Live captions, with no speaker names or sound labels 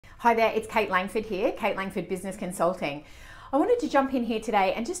Hi there, it's Kate Langford here, Kate Langford Business Consulting. I wanted to jump in here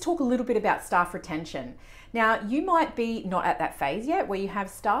today and just talk a little bit about staff retention. Now, you might be not at that phase yet where you have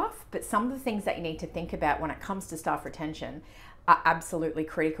staff, but some of the things that you need to think about when it comes to staff retention are absolutely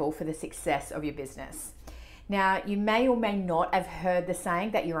critical for the success of your business. Now, you may or may not have heard the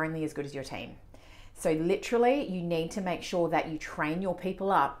saying that you're only as good as your team. So literally, you need to make sure that you train your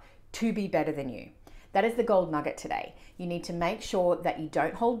people up to be better than you. That is the gold nugget today. You need to make sure that you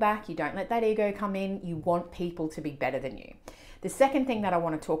don't hold back, you don't let that ego come in, you want people to be better than you. The second thing that I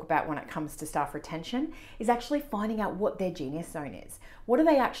want to talk about when it comes to staff retention is actually finding out what their genius zone is. What do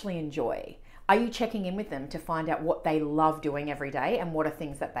they actually enjoy? Are you checking in with them to find out what they love doing every day and what are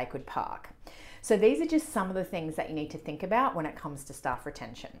things that they could park? So these are just some of the things that you need to think about when it comes to staff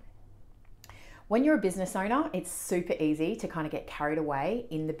retention. When you're a business owner, it's super easy to kind of get carried away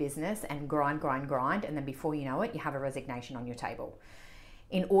in the business and grind, and then before you know it, you have a resignation on your table.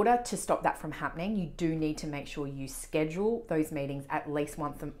 In order to stop that from happening, you do need to make sure you schedule those meetings at least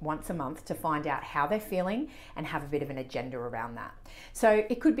once a month to find out how they're feeling and have a bit of an agenda around that. So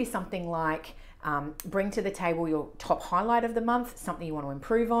it could be something like bring to the table your top highlight of the month, something you want to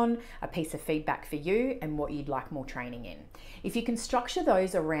improve on, a piece of feedback for you, and what you'd like more training in. If you can structure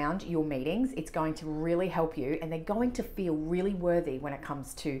those around your meetings, it's going to really help you and they're going to feel really worthy when it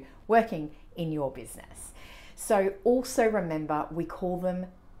comes to working in your business. So also remember, we call them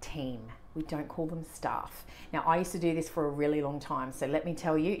team. We don't call them staff. Now, I used to do this for a really long time, so let me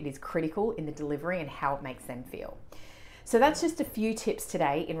tell you, it is critical in the delivery and how it makes them feel. So that's just a few tips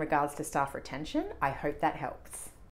today in regards to staff retention. I hope that helps.